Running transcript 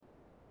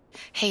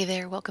Hey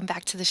there, welcome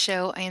back to the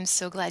show. I am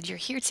so glad you're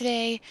here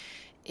today.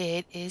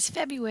 It is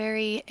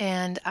February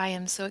and I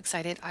am so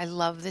excited. I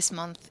love this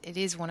month. It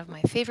is one of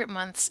my favorite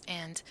months,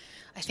 and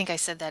I think I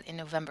said that in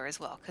November as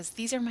well, because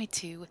these are my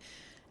two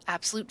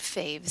absolute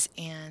faves,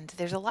 and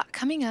there's a lot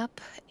coming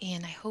up,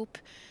 and I hope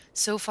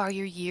so far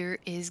your year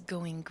is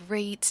going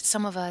great.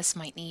 Some of us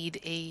might need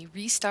a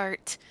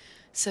restart,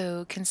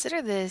 so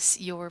consider this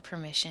your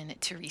permission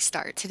to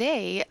restart.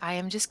 Today, I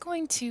am just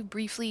going to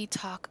briefly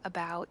talk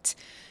about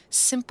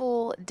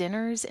simple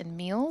dinners and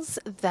meals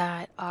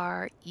that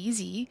are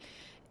easy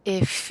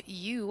if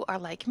you are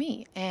like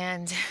me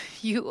and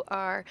you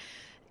are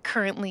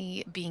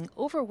currently being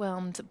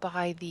overwhelmed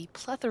by the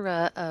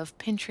plethora of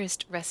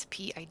Pinterest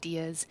recipe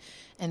ideas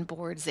and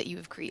boards that you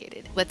have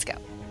created. Let's go.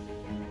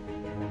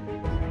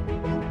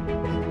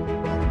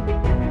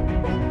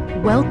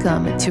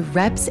 Welcome to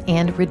Reps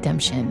and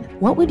Redemption.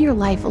 What would your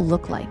life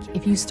look like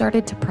if you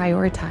started to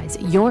prioritize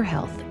your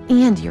health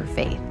and your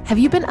faith? Have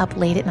you been up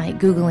late at night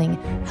Googling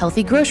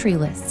healthy grocery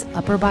lists,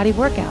 upper body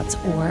workouts,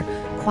 or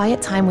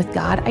quiet time with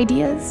God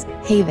ideas?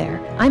 Hey there,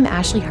 I'm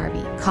Ashley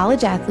Harvey,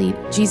 college athlete,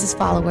 Jesus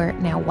follower,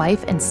 now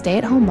wife and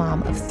stay-at-home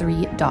mom of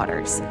 3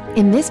 daughters.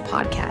 In this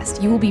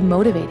podcast, you will be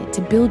motivated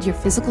to build your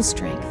physical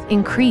strength,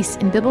 increase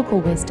in biblical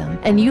wisdom,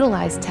 and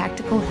utilize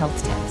tactical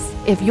health tips.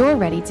 If you're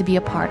ready to be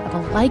a part of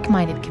a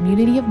like-minded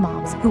community of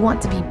moms who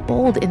want to be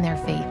bold in their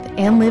faith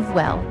and live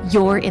well,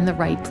 you're in the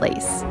right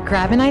place.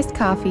 Grab an iced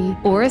coffee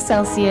or a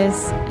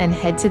Celsius and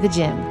head to the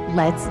gym.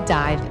 Let's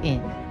dive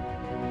in.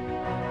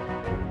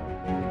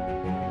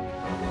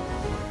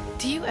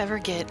 Do you ever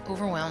get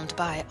overwhelmed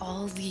by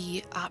all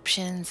the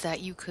options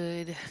that you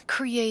could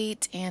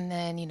create, and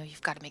then,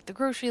 you've got to make the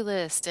grocery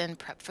list and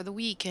prep for the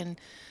week, and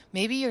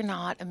maybe you're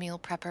not a meal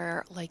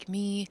prepper like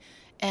me,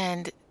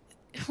 and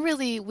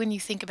really, when you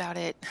think about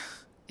it,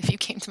 if you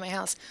came to my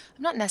house,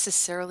 I'm not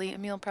necessarily a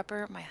meal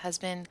prepper. My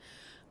husband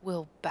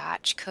will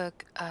batch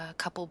cook a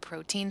couple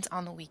proteins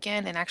on the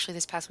weekend. And actually,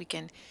 this past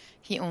weekend,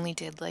 he only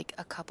did like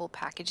a couple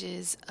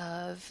packages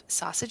of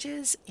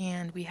sausages.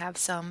 And we have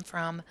some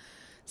from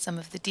some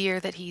of the deer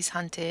that he's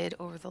hunted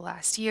over the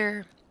last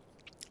year.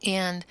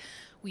 And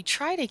we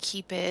try to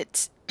keep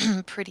it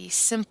pretty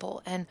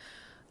simple. And,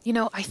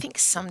 I think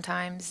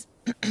sometimes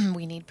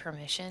we need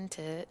permission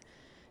to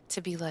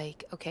be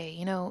like, okay,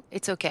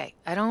 it's okay.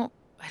 I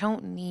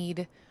don't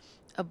need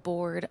a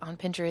board on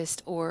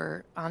Pinterest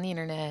or on the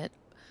internet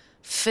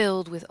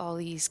filled with all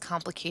these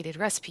complicated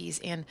recipes.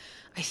 And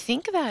I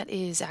think that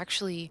is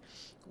actually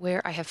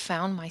where I have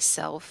found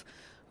myself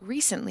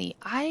recently.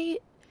 I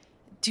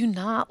do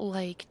not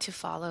like to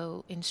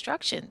follow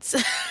instructions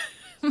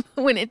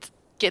when it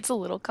gets a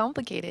little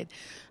complicated.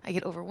 I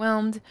get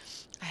overwhelmed.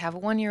 I have a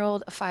 1-year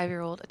old, a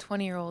 5-year old, a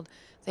 20-year old.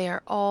 They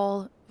are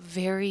all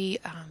very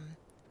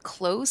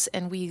close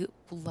and we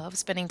love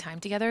spending time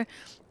together.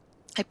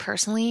 I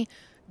personally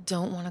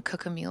don't want to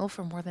cook a meal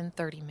for more than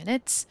 30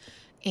 minutes.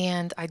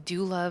 And I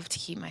do love to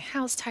keep my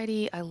house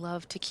tidy. I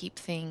love to keep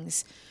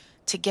things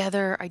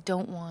together. I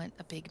don't want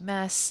a big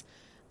mess.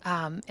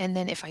 And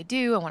then if I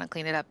do, I want to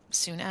clean it up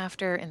soon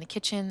after in the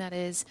kitchen, that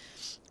is.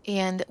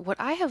 And what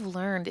I have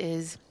learned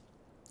is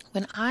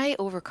when I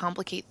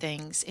overcomplicate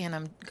things and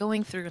I'm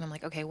going through and I'm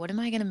like, okay, what am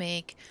I going to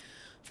make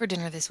for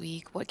dinner this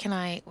week? What can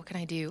I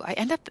do? I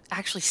end up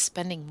actually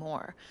spending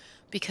more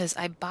because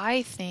I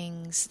buy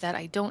things that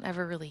I don't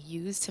ever really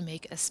use to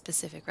make a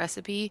specific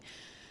recipe.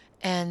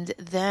 And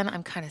then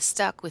I'm kind of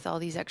stuck with all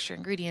these extra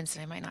ingredients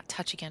that I might not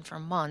touch again for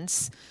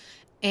months.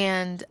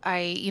 And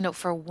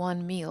for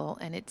one meal,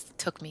 and it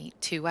took me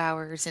 2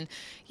 hours. And,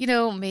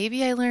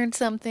 maybe I learned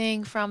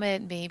something from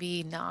it,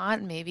 maybe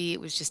not. Maybe it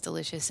was just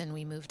delicious and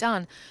we moved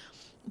on.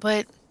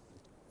 But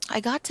I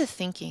got to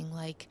thinking,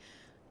 like,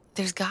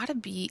 there's got to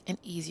be an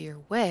easier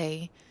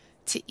way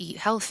to eat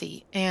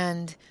healthy.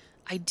 And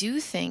I do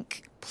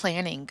think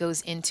planning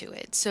goes into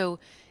it. So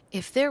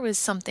if there was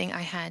something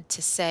I had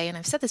to say, and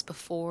I've said this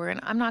before,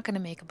 and I'm not going to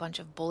make a bunch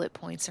of bullet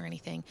points or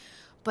anything,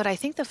 but I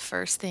think the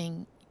first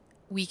thing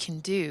we can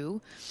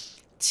do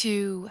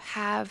to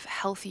have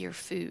healthier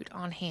food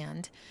on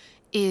hand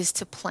is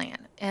to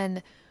plan.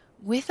 And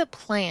with a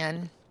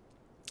plan,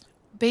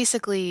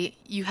 basically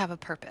you have a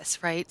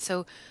purpose, right?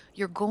 So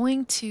you're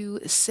going to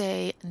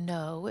say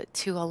no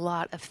to a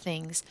lot of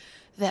things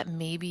that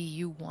maybe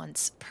you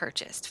once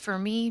purchased. For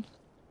me,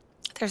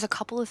 there's a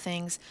couple of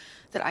things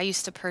that I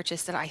used to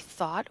purchase that I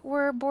thought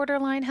were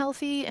borderline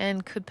healthy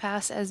and could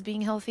pass as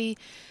being healthy,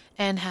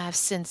 and have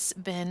since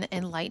been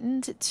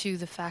enlightened to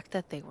the fact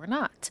that they were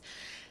not.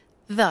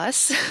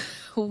 Thus,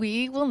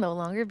 we will no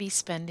longer be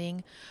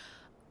spending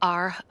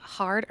our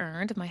hard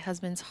earned, my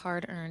husband's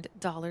hard earned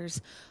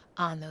dollars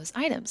on those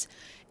items.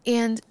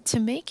 And to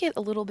make it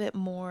a little bit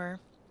more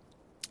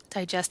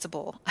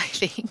digestible, I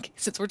think,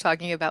 since we're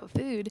talking about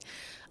food,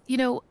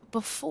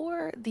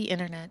 before the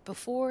internet,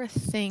 before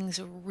things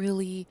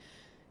really,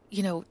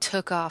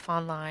 took off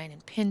online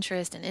and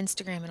Pinterest and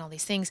Instagram and all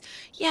these things,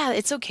 yeah,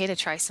 it's okay to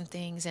try some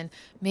things and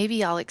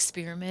maybe I'll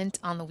experiment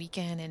on the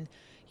weekend and,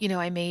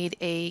 I made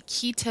a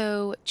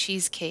keto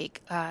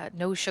cheesecake,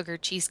 no sugar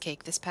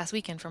cheesecake this past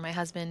weekend for my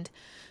husband,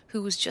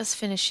 who was just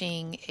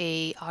finishing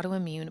a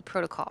autoimmune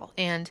protocol.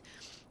 And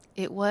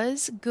it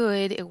was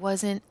good. It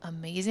wasn't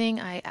amazing.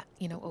 I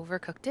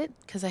overcooked it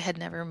because I had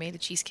never made a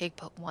cheesecake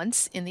but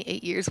once in the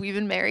 8 years we've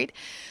been married.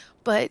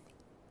 But,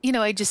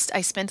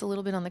 I spent a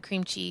little bit on the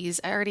cream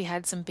cheese. I already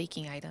had some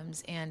baking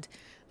items, and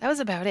that was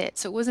about it.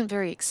 So it wasn't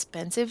very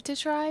expensive to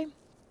try,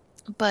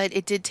 but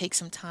it did take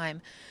some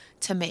time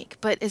to make.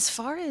 But as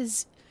far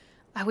as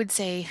I would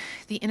say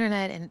the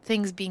internet and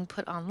things being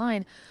put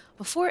online,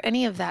 before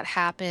any of that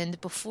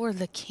happened, before I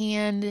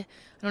don't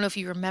know if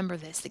you remember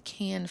this, the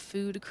canned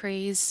food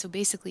craze. So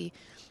basically,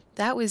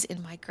 that was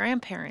in my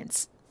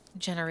grandparents'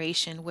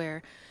 generation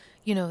where,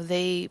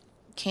 they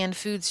canned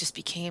foods just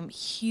became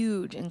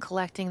huge and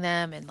collecting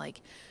them and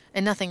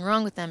nothing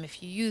wrong with them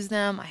if you use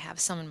them. I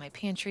have some in my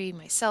pantry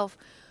myself,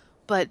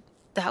 but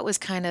that was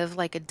kind of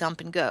like a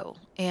dump and go.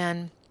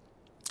 And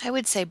I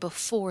would say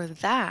before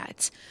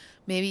that,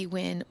 maybe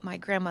when my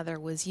grandmother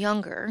was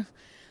younger,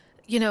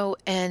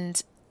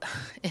 and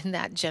in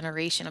that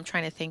generation, I'm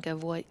trying to think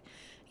of what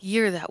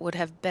year that would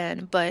have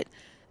been, but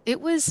it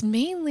was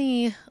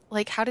mainly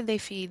like, how did they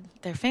feed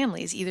their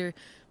families? Either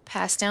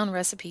pass down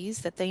recipes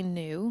that they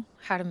knew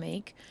how to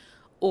make,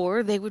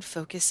 or they would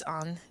focus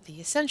on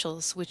the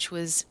essentials, which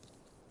was,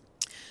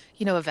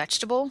 a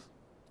vegetable,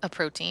 a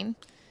protein,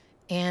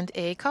 and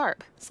a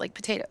carb. It's like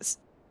potatoes.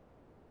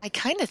 I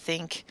kind of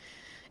think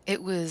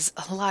it was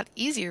a lot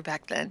easier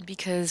back then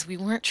because we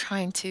weren't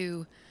trying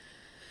to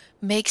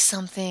make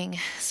something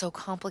so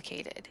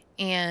complicated.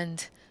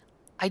 And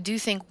I do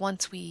think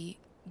once we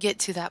get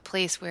to that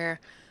place where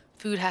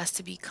food has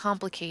to be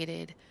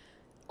complicated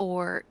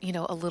or,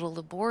 a little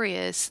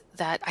laborious,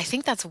 that I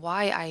think that's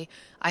why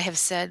I have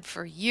said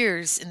for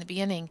years in the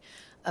beginning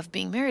of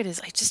being married is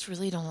I just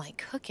really don't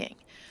like cooking.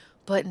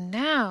 But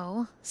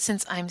now,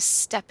 since I'm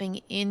stepping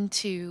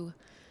into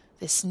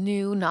this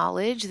new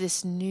knowledge,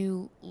 this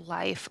new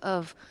life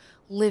of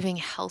living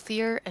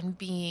healthier and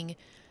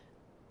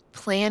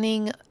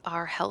planning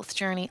our health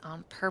journey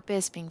on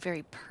purpose, being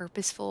very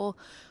purposeful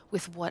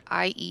with what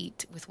I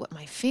eat, with what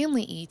my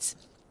family eats,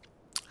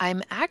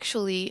 I'm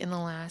actually in the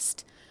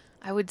last,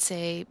 I would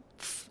say,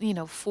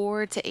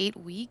 4 to 8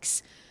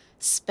 weeks,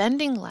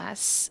 spending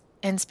less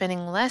and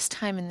spending less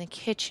time in the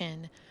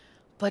kitchen,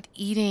 but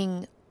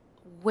eating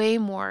way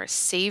more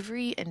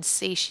savory and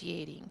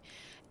satiating.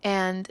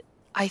 And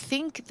I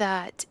think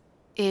that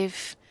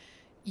if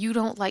you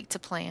don't like to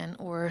plan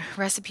or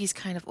recipes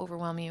kind of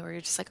overwhelm you or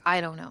you're just like,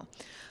 I don't know,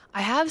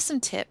 I have some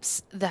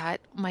tips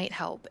that might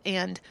help.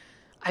 And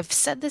I've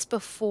said this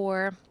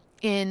before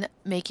in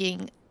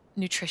making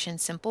nutrition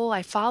simple.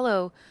 I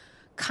follow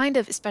kind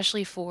of,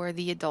 especially for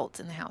the adults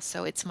in the house.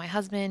 So it's my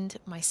husband,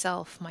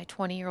 myself, my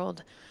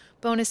 20-year-old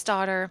bonus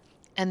daughter,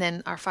 and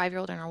then our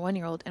 5-year-old and our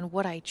 1-year-old. And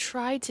what I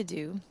try to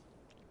do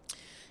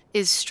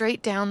is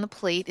straight down the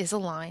plate is a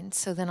line.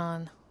 So then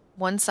on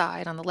one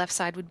side, on the left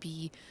side would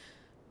be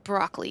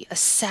broccoli, a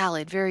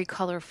salad, very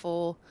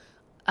colorful,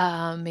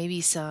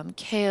 maybe some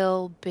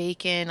kale,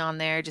 bacon on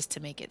there just to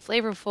make it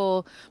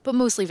flavorful, but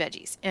mostly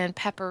veggies and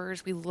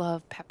peppers. We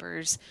love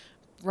peppers,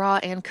 raw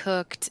and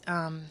cooked.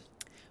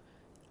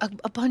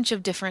 A bunch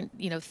of different,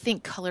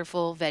 think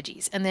colorful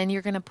veggies. And then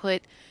you're going to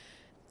put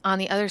on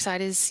the other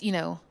side is,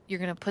 you're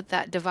going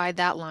to divide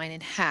that line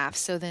in half.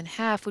 So then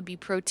half would be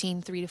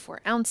protein, 3 to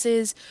 4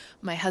 ounces.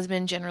 My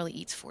husband generally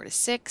eats 4 to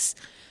 6.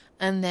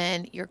 And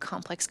then your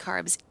complex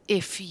carbs,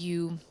 if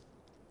you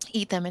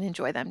eat them and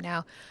enjoy them.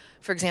 Now,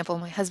 for example,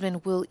 my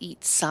husband will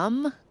eat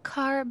some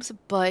carbs,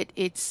 but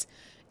it's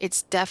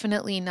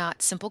definitely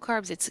not simple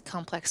carbs. It's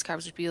complex carbs,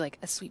 which would be like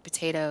a sweet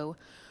potato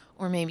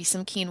or maybe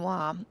some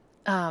quinoa.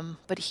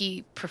 But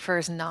he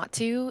prefers not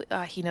to.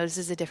 He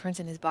notices a difference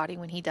in his body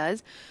when he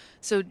does.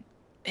 So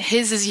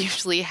his is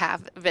usually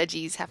half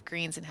veggies, half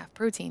greens, and half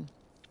protein.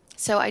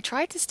 So I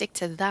try to stick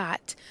to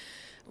that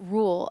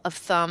rule of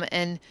thumb,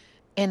 and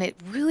it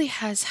really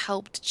has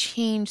helped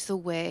change the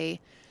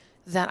way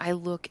that I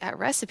look at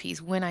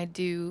recipes when I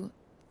do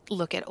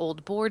look at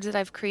old boards that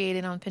I've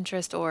created on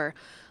Pinterest, or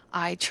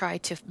I try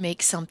to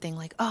make something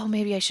like, oh,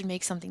 maybe I should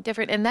make something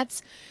different. And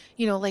that's,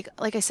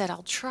 like I said,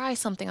 I'll try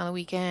something on the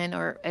weekend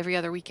or every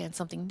other weekend,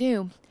 something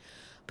new.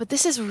 But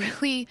this has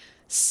really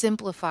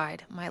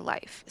simplified my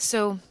life.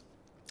 So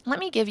let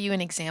me give you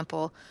an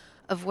example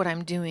of what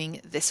I'm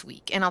doing this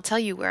week. And I'll tell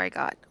you where I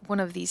got one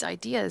of these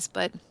ideas,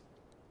 but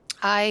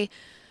I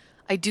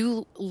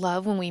do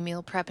love when we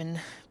meal prep and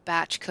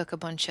batch cook a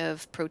bunch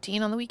of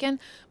protein on the weekend,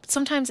 but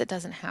sometimes it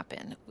doesn't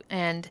happen.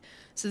 And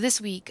so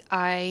this week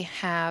I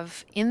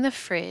have in the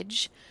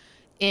fridge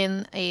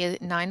in a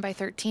 9 by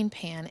 13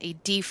 pan a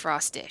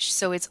defrost dish.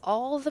 So it's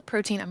all the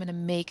protein I'm going to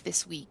make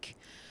this week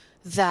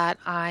that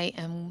I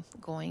am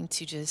going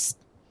to just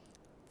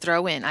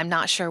throw in. I'm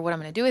not sure what I'm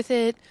going to do with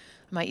it.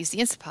 I might use the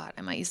Instant Pot.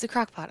 I might use the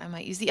crock pot. I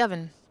might use the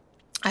oven.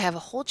 I have a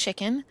whole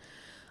chicken.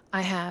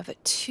 I have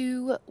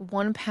 2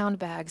 1-pound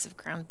bags of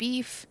ground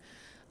beef.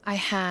 I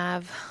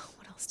have,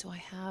 what else else do I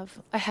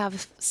have? I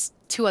have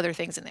two other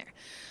things in there.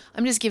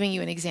 I'm just giving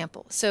you an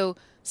example. So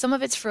some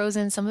of it's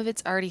frozen, some of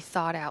it's already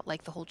thawed out,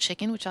 like the whole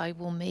chicken, which I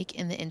will make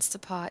in the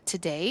Instapot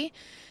today.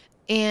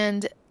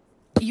 And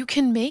you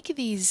can make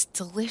these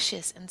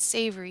delicious and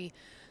savory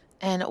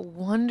and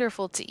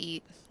wonderful to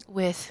eat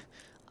with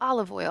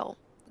olive oil,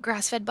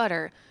 grass-fed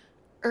butter,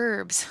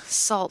 herbs,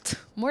 salt,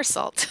 more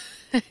salt,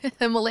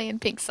 Himalayan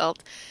pink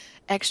salt,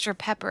 extra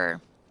pepper.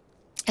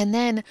 And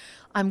then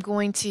I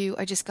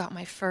just got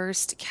my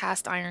first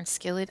cast iron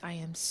skillet. I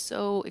am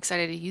so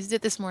excited. I used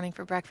it this morning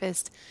for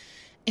breakfast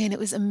and it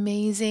was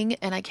amazing.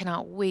 And I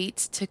cannot wait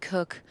to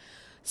cook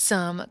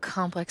some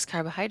complex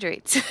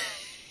carbohydrates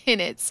in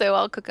it. So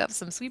I'll cook up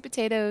some sweet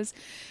potatoes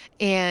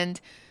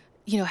and,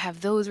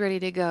 have those ready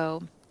to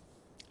go.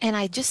 And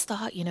I just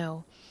thought,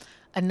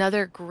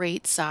 another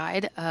great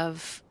side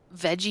of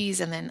veggies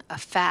and then a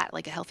fat,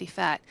 like a healthy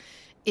fat,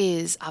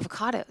 is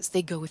avocados.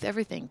 They go with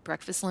everything,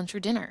 breakfast, lunch, or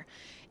dinner.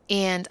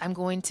 And I'm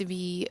going to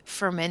be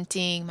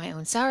fermenting my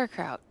own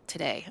sauerkraut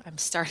today. I'm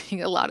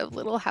starting a lot of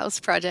little house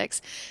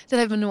projects that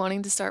I've been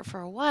wanting to start for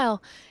a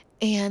while.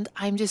 And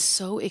I'm just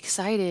so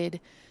excited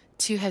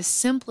to have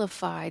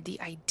simplified the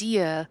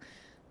idea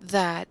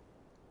that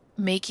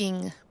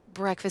making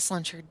breakfast,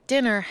 lunch, or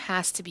dinner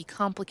has to be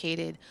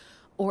complicated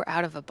or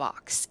out of a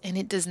box. And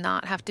it does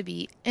not have to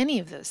be any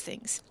of those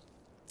things.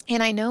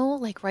 And I know,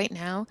 like right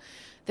now,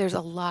 there's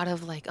a lot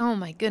of like, oh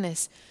my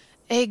goodness,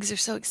 eggs are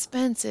so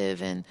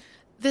expensive and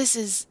this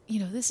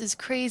is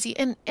crazy.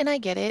 And I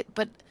get it,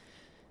 but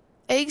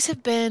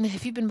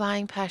if you've been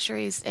buying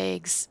pasture-raised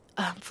eggs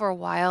for a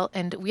while,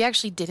 and we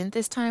actually didn't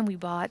this time. We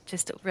bought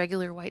just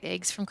regular white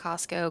eggs from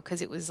Costco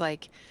because it was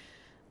like,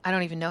 I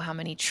don't even know how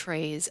many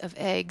trays of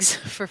eggs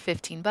for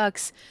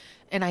 $15.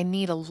 And I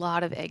need a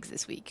lot of eggs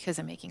this week because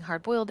I'm making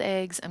hard-boiled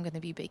eggs. I'm going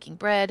to be baking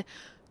bread.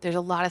 There's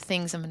a lot of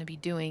things I'm going to be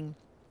doing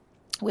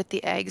with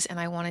the eggs, and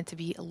I want it to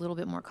be a little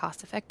bit more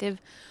cost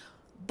effective.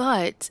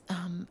 But,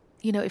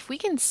 if we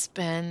can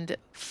spend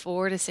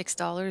 $4 to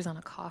 $6 on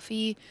a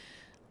coffee,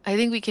 I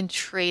think we can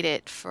trade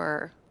it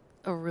for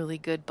a really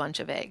good bunch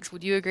of eggs.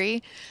 Would you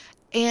agree?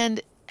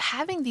 And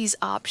having these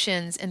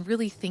options and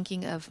really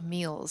thinking of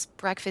meals,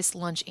 breakfast,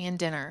 lunch, and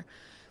dinner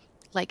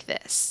like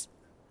this: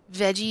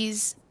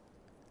 veggies,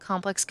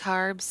 complex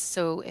carbs.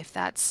 So if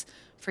that's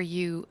for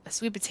you a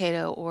sweet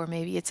potato, or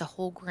maybe it's a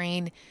whole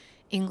grain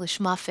English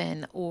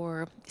muffin,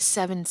 or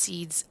 7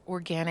 seeds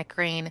organic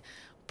grain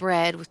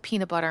bread with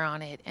peanut butter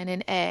on it and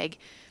an egg.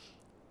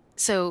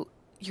 So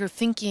you're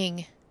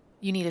thinking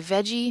you need a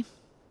veggie,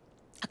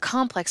 a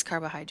complex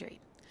carbohydrate,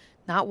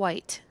 not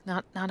white,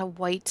 not a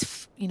white,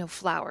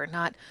 flour,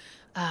 not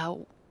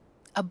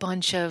a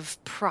bunch of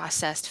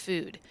processed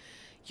food.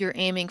 You're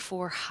aiming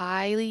for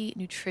highly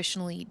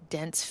nutritionally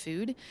dense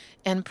food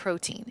and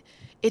protein.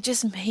 It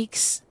just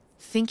makes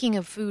thinking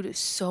of food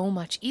so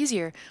much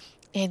easier,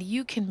 and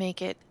you can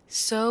make it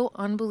so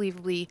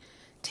unbelievably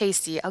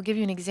tasty. I'll give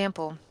you an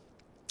example.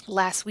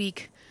 Last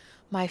week,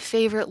 my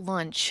favorite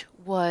lunch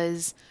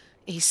was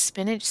a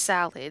spinach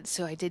salad.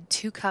 So I did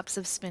 2 cups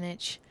of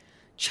spinach,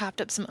 chopped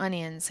up some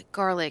onions,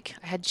 garlic.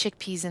 I had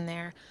chickpeas in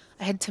there.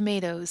 I had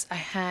tomatoes. I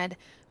had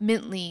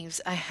mint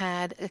leaves. I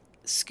had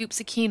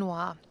scoops of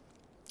quinoa.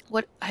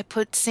 I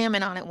put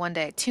salmon on it one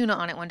day, tuna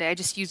on it one day. I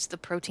just used the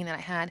protein that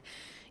I had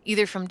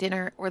either from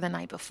dinner or the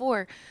night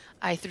before.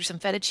 I threw some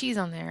feta cheese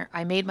on there.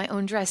 I made my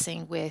own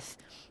dressing with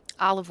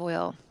olive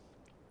oil,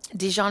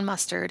 Dijon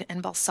mustard,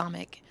 and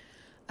balsamic,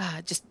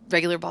 just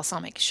regular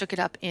balsamic. Shook it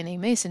up in a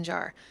mason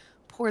jar,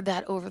 poured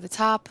that over the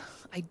top.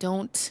 I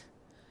don't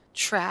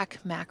track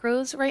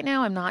macros right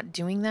now. I'm not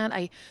doing that.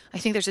 I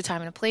think there's a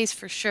time and a place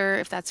for sure.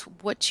 If that's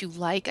what you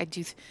like, I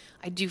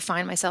do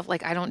find myself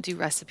like I don't do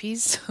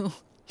recipes, so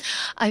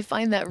I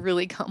find that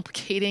really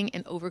complicating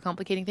and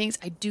overcomplicating things.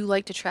 I do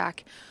like to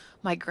track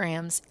my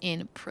grams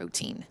in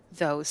protein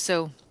though.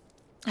 So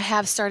I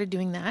have started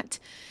doing that.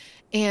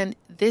 And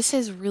this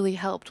has really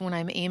helped when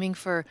I'm aiming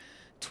for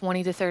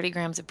 20 to 30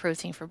 grams of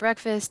protein for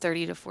breakfast,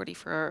 30 to 40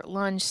 for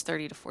lunch,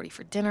 30 to 40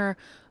 for dinner.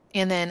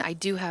 And then I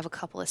do have a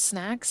couple of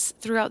snacks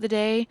throughout the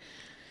day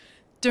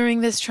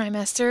during this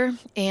trimester.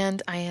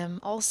 And I am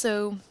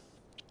also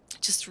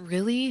just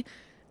really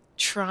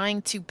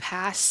trying to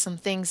pass some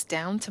things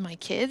down to my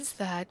kids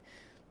that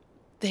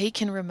they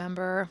can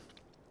remember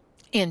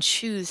and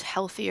choose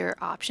healthier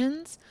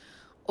options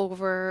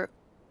over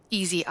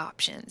easy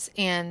options.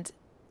 And,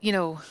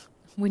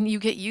 when you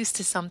get used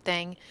to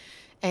something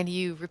and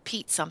you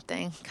repeat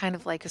something, kind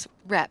of like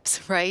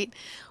reps, right?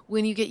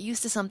 When you get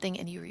used to something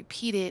and you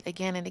repeat it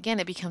again and again,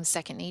 it becomes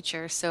second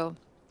nature. So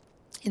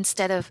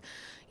instead of,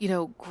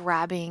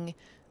 grabbing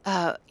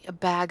a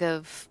bag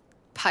of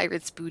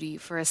pirate's booty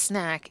for a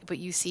snack, but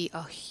you see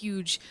a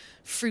huge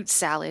fruit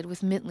salad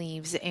with mint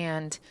leaves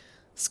and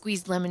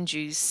squeezed lemon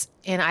juice,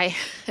 and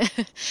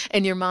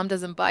your mom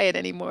doesn't buy it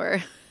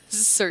anymore,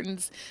 certain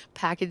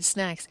packaged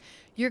snacks,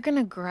 you're going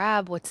to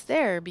grab what's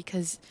there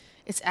because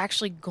it's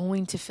actually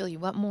going to fill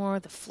you up more.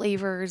 The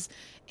flavors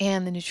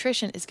and the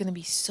nutrition is going to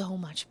be so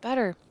much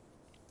better.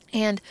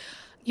 And,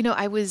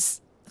 I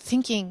was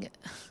thinking,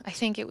 I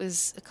think it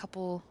was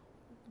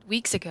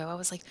weeks ago. I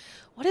was like,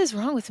 what is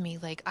wrong with me?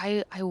 Like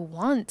I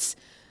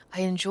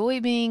enjoy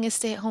being a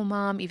stay-at-home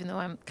mom, even though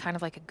I'm kind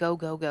of like a go,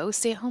 go, go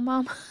stay-at-home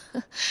mom.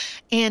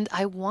 And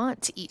I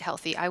want to eat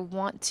healthy. I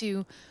want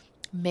to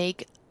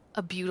make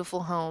a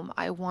beautiful home.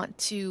 I want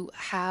to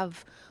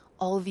have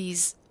all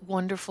these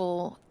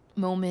wonderful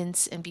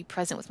moments and be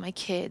present with my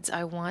kids.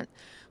 I want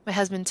my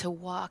husband to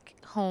walk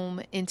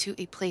home into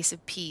a place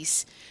of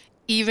peace,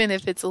 even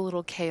if it's a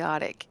little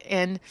chaotic.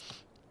 And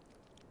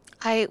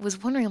I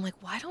was wondering, I'm like,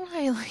 why don't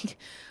I like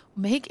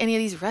make any of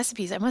these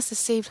recipes? I must have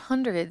saved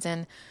hundreds,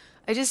 and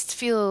I just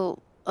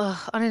feel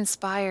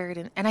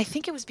uninspired. And I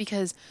think it was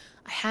because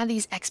I had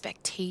these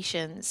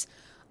expectations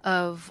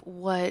of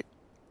what,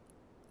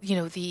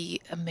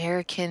 the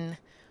American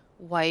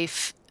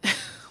wife,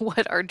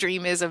 what our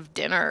dream is of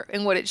dinner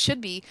and what it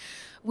should be,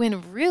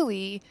 when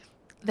really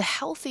the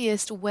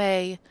healthiest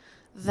way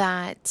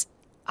that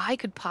I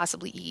could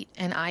possibly eat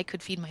and I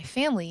could feed my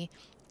family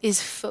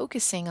is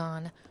focusing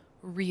on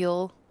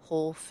real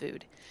whole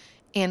food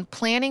and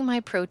planning my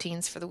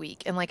proteins for the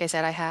week. And like I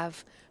said,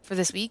 for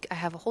this week, I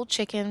have a whole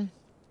chicken,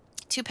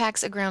 2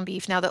 packs of ground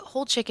beef. Now, the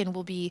whole chicken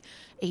will be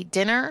a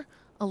dinner,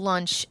 a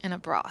lunch, and a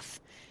broth.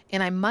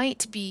 And I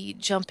might be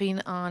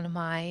jumping on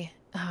my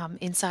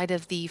inside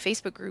of the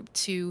Facebook group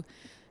to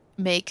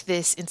make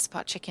this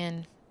Instapot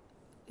chicken,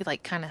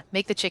 like kind of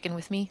make the chicken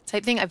with me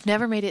type thing. I've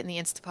never made it in the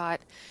Instapot,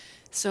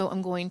 so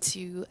I'm going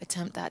to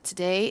attempt that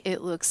today.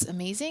 It looks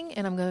amazing,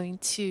 and I'm going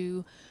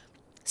to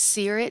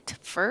sear it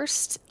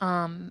first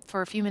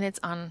for a few minutes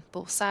on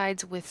both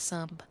sides with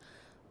some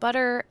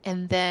butter,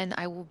 and then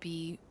I will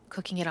be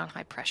cooking it on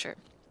high pressure.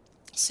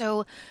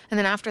 So, and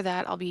then after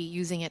that, I'll be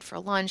using it for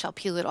lunch. I'll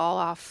peel it all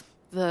off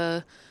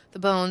the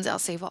bones. I'll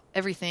save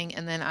everything,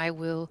 and then I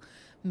will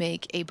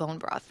make a bone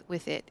broth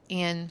with it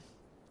and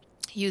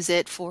use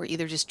it for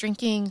either just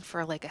drinking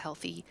for like a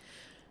healthy,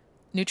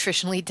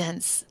 nutritionally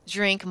dense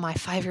drink. My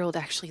 5-year-old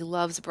actually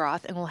loves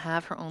broth and will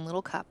have her own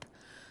little cup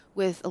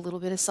with a little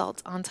bit of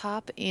salt on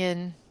top,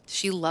 and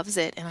she loves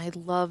it. And I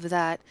love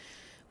that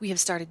we have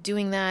started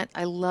doing that.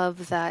 I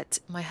love that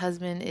my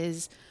husband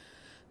is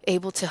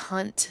able to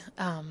hunt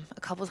a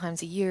couple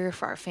times a year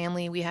for our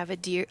family. We have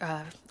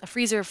a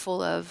freezer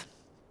full of,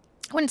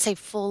 I wouldn't say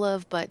full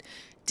of, but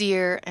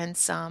deer and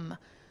some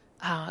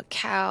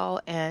cow.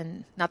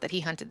 And not that he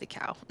hunted the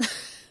cow,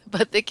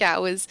 but the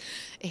cow is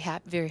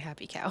a very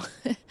happy cow.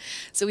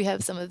 So we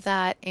have some of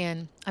that,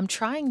 and I'm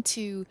trying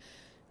to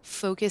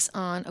focus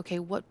on, okay,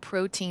 what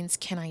proteins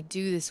can I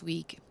do this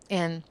week?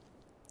 And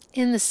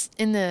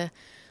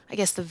I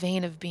guess the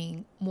vein of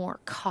being more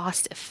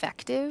cost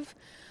effective,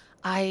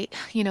 I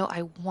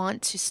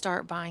want to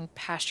start buying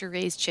pasture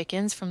raised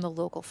chickens from the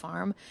local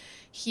farm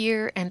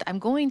here, and I'm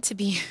going to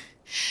be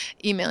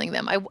emailing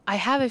them. I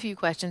have a few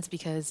questions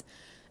because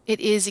it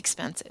is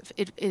expensive.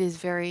 It is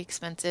very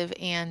expensive,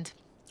 and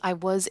I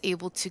was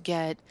able to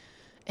get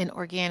an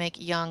organic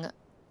young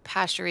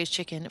pasture raised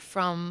chicken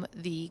from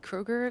the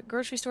Kroger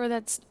grocery store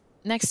that's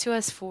next to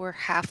us for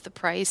half the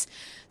price.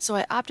 So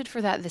I opted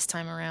for that this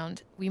time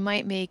around. We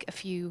might make a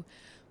few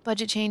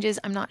budget changes.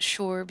 I'm not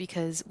sure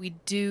because we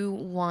do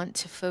want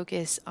to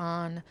focus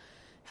on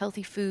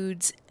healthy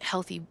foods,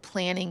 healthy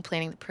planning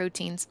the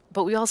proteins,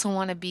 but we also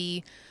want to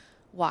be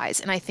wise.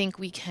 And I think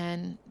we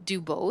can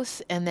do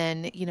both. And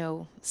then,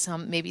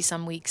 maybe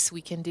some weeks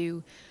we can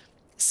do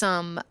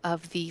some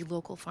of the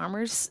local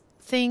farmers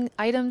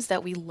items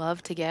that we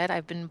love to get.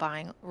 I've been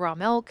buying raw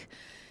milk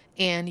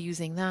and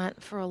using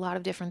that for a lot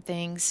of different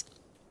things.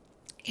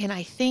 And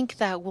I think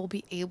that we'll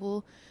be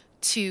able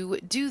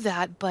to do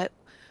that, but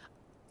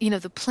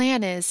the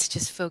plan is to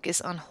just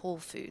focus on whole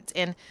foods.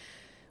 And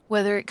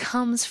whether it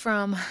comes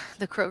from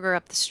the Kroger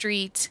up the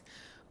street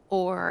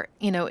or,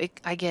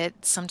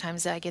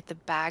 sometimes I get the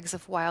bags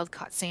of wild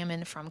caught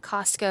salmon from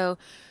Costco,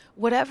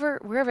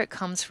 wherever it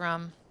comes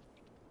from,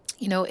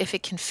 if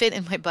it can fit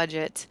in my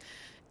budget,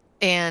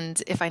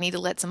 and if I need to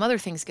let some other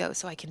things go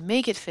so I can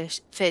make it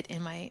fit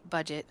in my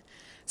budget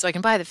so I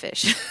can buy the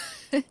fish,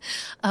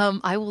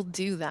 I will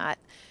do that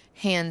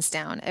hands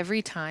down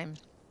every time.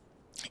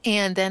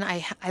 And then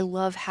I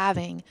love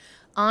having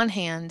on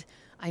hand,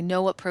 I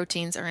know what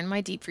proteins are in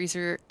my deep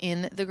freezer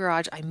in the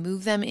garage. I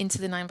move them into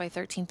the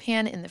 9x13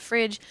 pan in the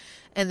fridge.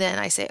 And then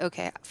I say,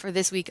 okay, for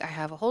this week, I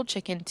have a whole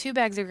chicken, 2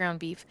 bags of ground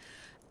beef.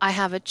 I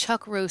have a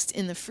chuck roast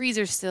in the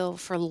freezer still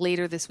for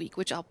later this week,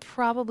 which I'll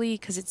probably,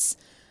 because it's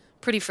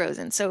pretty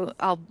frozen. So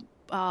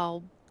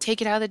I'll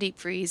take it out of the deep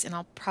freeze, and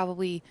I'll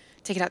probably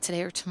take it out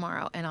today or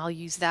tomorrow, and I'll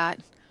use that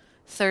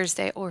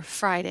Thursday or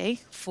Friday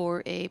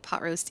for a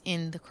pot roast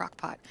in the crock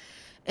pot.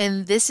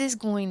 And this is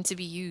going to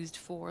be used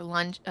for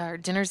lunch or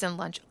dinners and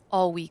lunch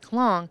all week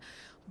long.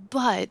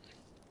 But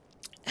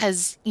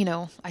as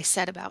I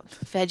said about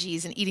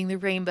veggies and eating the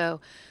rainbow,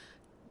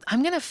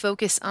 I'm going to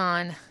focus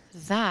on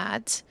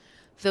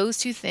those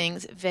two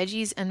things,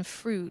 veggies and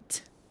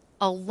fruit,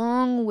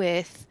 along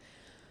with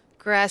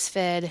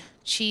grass-fed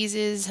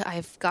cheeses.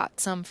 I've got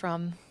some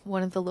from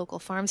one of the local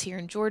farms here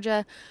in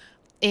Georgia,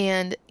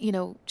 and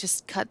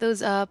just cut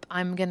those up.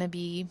 I'm going to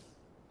be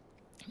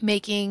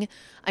making,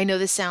 I know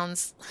this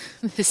sounds,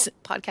 this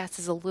podcast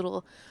is a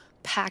little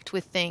packed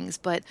with things,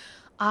 but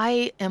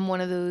I am one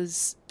of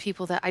those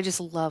people that I just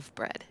love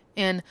bread.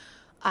 And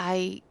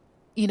I,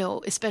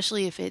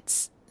 especially if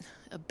it's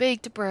a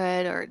baked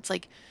bread or it's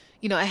like,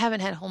 I haven't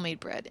had homemade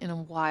bread in a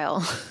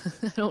while.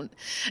 I don't,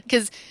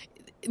 because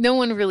no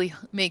one really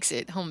makes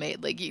it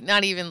homemade. Like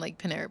not even like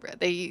Panera bread.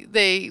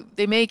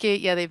 They make it,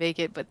 yeah, they bake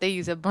it, but they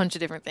use a bunch of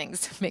different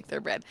things to make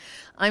their bread.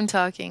 I'm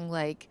talking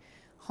like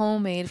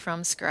homemade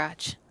from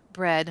scratch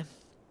bread,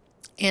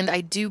 and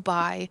I do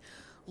buy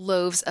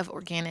loaves of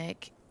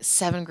organic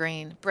 7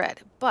 grain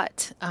bread.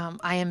 But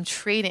I am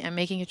trading. I'm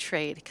making a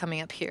trade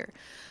coming up here.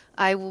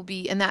 I will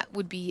be, and that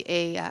would be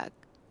a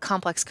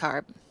complex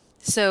carb.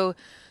 So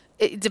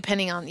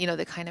depending on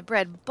the kind of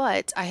bread,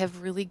 but I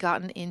have really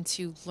gotten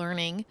into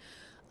learning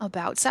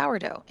about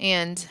sourdough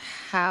and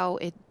how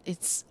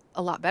it's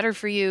a lot better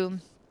for you.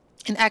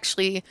 And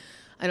actually,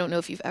 I don't know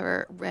if you've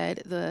ever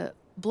read the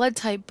blood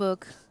type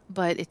book,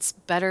 but it's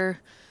better.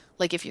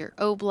 Like if you're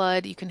O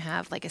blood, you can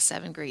have like a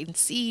 7 grain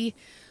seed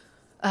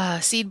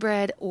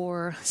bread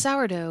or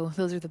sourdough.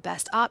 Those are the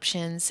best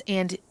options.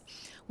 And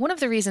one of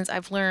the reasons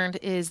I've learned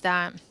is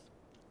that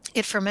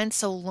it ferments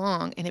so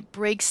long and it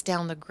breaks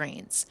down the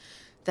grains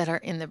that are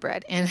in the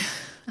bread. And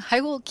I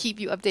will keep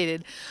you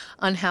updated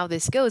on how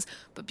this goes.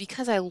 But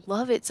because I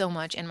love it so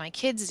much and my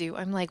kids do,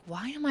 I'm like,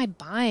 why am I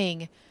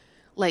buying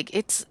like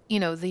it's,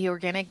 the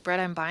organic bread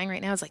I'm buying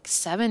right now is like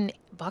 $7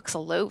 a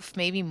loaf,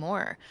 maybe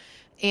more.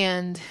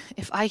 And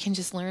if I can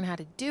just learn how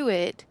to do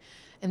it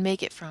and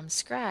make it from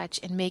scratch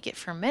and make it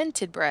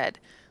fermented bread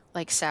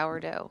like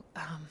sourdough,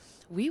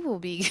 we will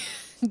be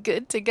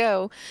good to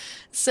go.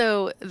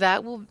 So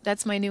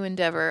that's my new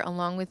endeavor,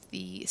 along with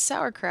the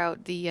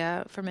sauerkraut,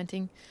 the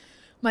fermenting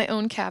my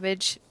own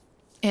cabbage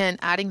and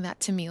adding that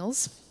to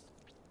meals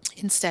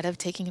instead of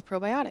taking a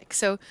probiotic.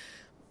 So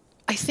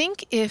I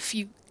think if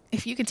you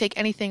can take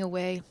anything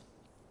away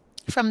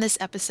from this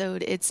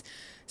episode, it's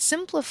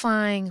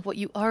simplifying what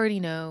you already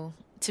know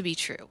to be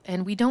true.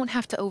 And we don't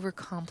have to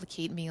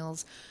overcomplicate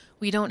meals.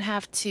 We don't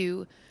have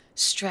to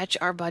stretch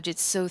our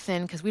budgets so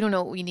thin because we don't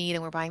know what we need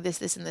and we're buying this,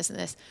 this, and this, and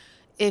this.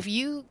 If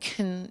you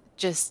can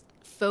just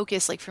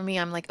focus, like for me,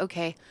 I'm like,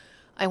 okay,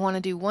 I want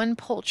to do one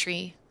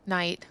poultry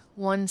night,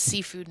 one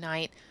seafood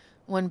night,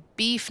 one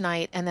beef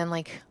night, and then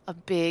like a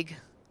big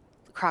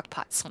crock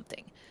pot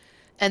something,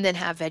 and then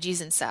have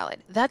veggies and salad.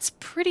 That's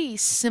pretty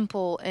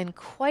simple and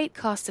quite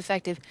cost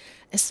effective,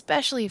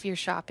 especially if you're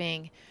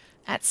shopping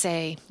at,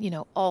 say,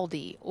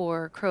 Aldi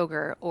or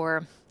Kroger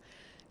or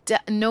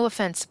no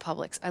offense to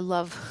Publix. I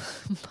love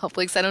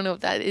Publix. I don't know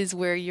if that is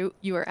where you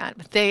are at,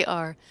 but they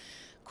are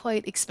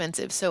quite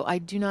expensive. So I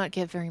do not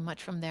get very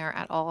much from there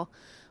at all.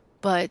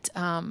 But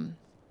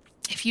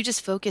if you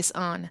just focus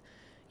on,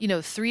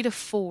 3 to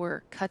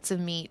 4 cuts of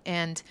meat,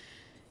 and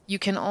you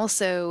can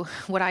also,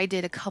 what I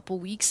did a couple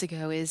weeks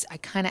ago is I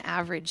kind of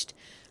averaged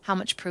how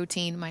much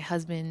protein my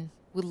husband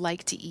would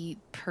like to eat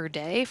per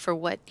day for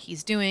what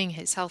he's doing,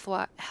 his health,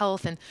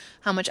 and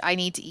how much I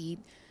need to eat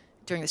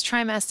during this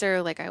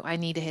trimester. Like I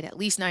need to hit at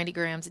least 90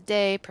 grams a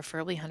day,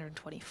 preferably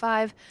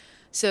 125.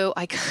 So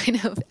I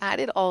kind of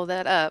added all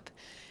that up,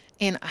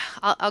 and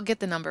I'll get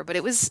the number, but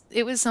it was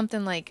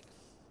something like,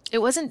 it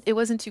wasn't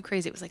too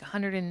crazy. It was like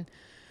 100 and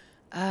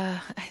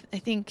I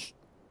think,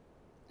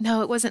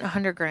 no, it wasn't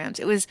 100 grams.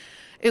 It was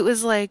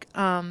like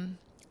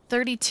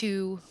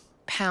 32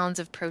 pounds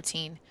of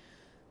protein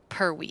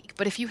per week.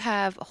 But if you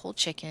have a whole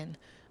chicken,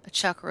 a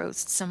chuck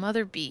roast, some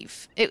other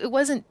beef, it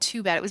wasn't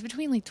too bad. It was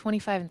between like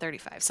 25 and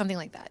 35, something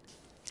like that.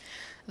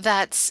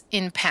 That's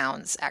in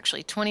pounds,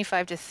 actually,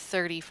 25 to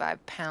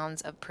 35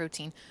 pounds of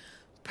protein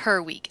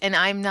per week. And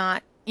I'm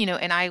not,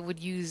 and I would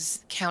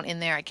count in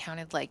there, I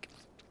counted like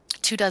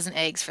 2 dozen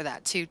eggs for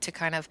that too, to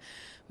kind of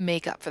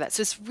make up for that.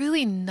 So it's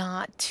really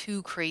not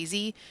too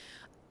crazy.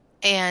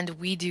 And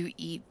we do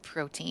eat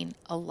protein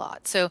a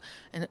lot. So,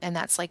 and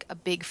that's like a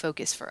big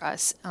focus for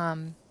us.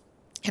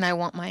 And I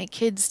want my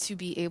kids to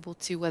be able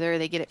to, whether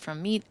they get it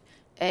from meat,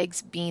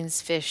 eggs,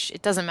 beans, fish,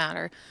 it doesn't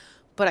matter.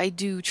 But I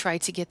do try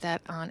to get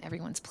that on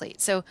everyone's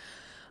plate. So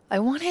I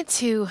wanted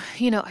to,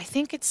 I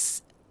think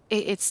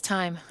it's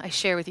time I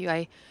share with you.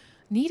 I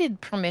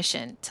needed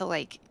permission to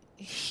like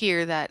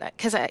hear that,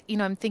 because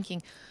I'm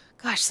thinking,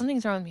 gosh,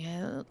 something's wrong with me.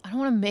 I don't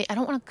want to make, I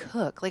don't want to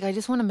cook. Like I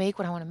just want to make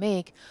what I want to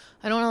make.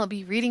 I don't want to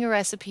be reading a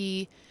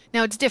recipe.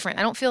 Now it's different.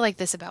 I don't feel like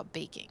this about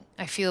baking.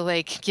 I feel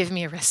like give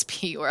me a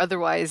recipe or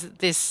otherwise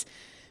this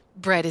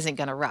bread isn't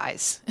going to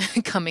rise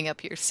coming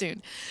up here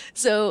soon.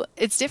 So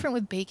it's different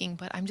with baking,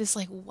 but I'm just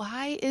like,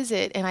 why is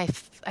it? And I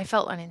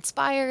felt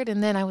uninspired.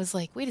 And then I was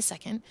like, wait a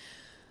second.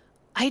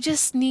 I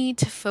just need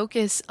to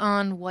focus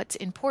on what's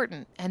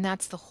important, and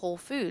that's the whole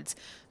foods,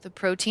 the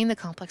protein, the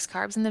complex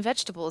carbs, and the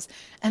vegetables.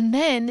 And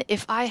then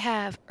if I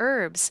have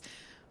herbs,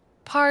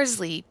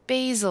 parsley,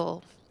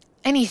 basil,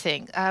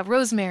 anything,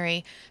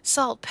 rosemary,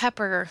 salt,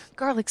 pepper,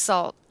 garlic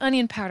salt,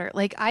 onion powder,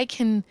 like I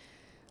can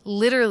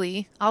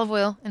literally, olive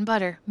oil and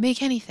butter,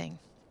 make anything,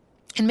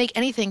 and make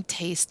anything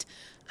taste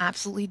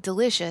absolutely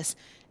delicious.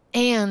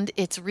 And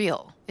it's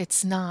real.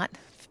 It's not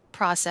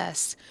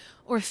processed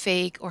or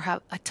fake or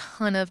have a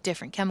ton of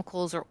different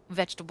chemicals or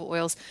vegetable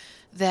oils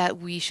that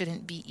we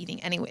shouldn't be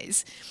eating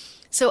anyways.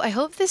 So I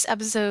hope this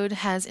episode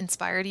has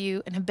inspired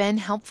you and have been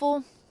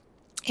helpful.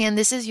 And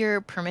this is your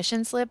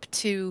permission slip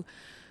to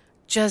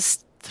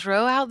just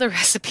throw out the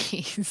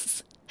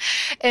recipes.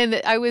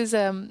 And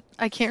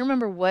I can't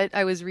remember what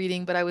I was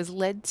reading, but I was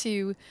led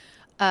to,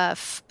 I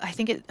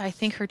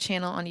think her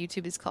channel on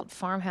YouTube is called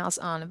Farmhouse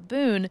on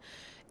Boone.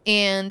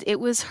 And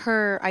it was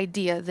her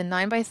idea, the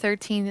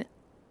 9x13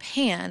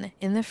 pan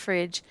in the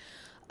fridge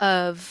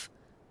of,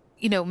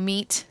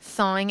 meat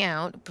thawing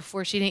out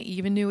before she didn't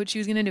even knew what she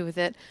was going to do with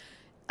it,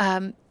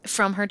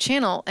 from her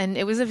channel. And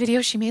it was a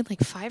video she made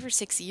like 5 or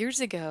 6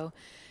 years ago.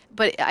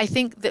 But I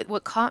think that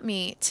what caught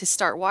me to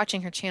start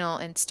watching her channel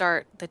and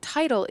start the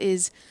title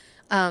is,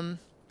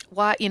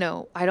 why,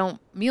 I don't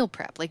meal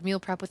prep, like meal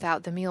prep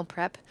without the meal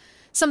prep,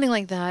 something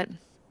like that,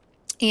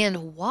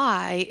 and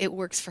why it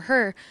works for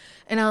her.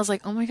 And I was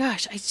like, oh my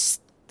gosh, I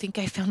just think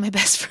I found my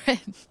best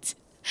friend.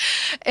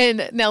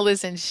 And now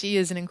listen, she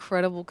is an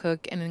incredible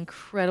cook, an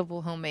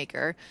incredible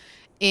homemaker,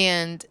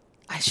 and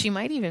she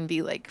might even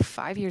be like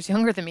 5 years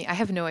younger than me. I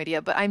have no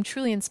idea, but I'm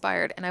truly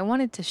inspired, and I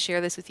wanted to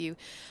share this with you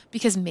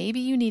because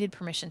maybe you needed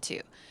permission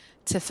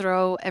to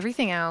throw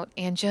everything out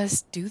and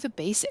just do the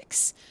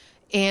basics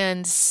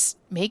and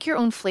make your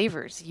own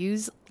flavors.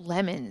 Use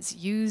lemons,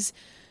 use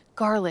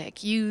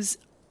garlic, use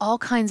all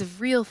kinds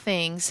of real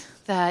things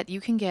that you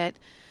can get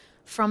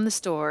from the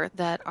store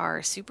that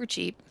are super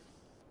cheap,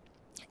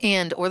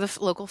 or the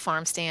local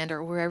farm stand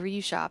or wherever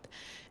you shop,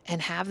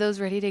 and have those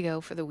ready to go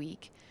for the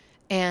week.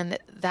 And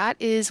that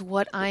is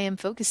what I am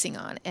focusing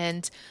on.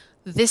 And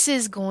this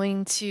is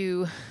going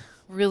to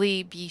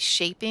really be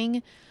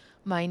shaping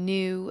my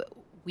new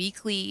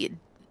weekly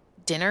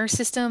dinner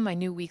system, my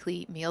new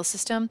weekly meal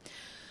system.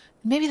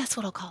 Maybe that's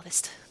what I'll call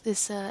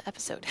this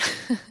episode.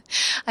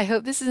 I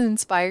hope this has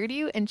inspired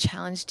you and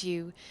challenged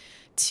you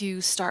to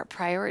start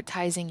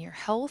prioritizing your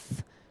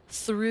health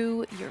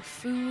through your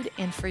food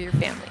and for your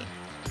family.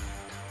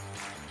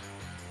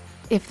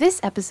 If this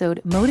episode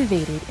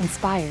motivated,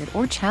 inspired,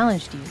 or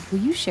challenged you, will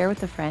you share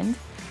with a friend?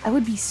 I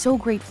would be so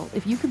grateful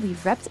if you could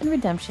leave Reps and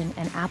Redemption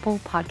an Apple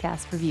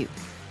Podcast review.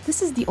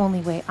 This is the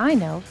only way I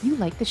know you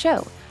like the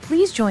show.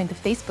 Please join the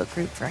Facebook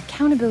group for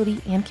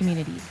accountability and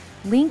community.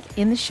 Link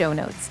in the show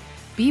notes.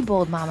 Be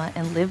bold, mama,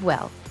 and live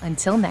well.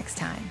 Until next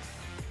time.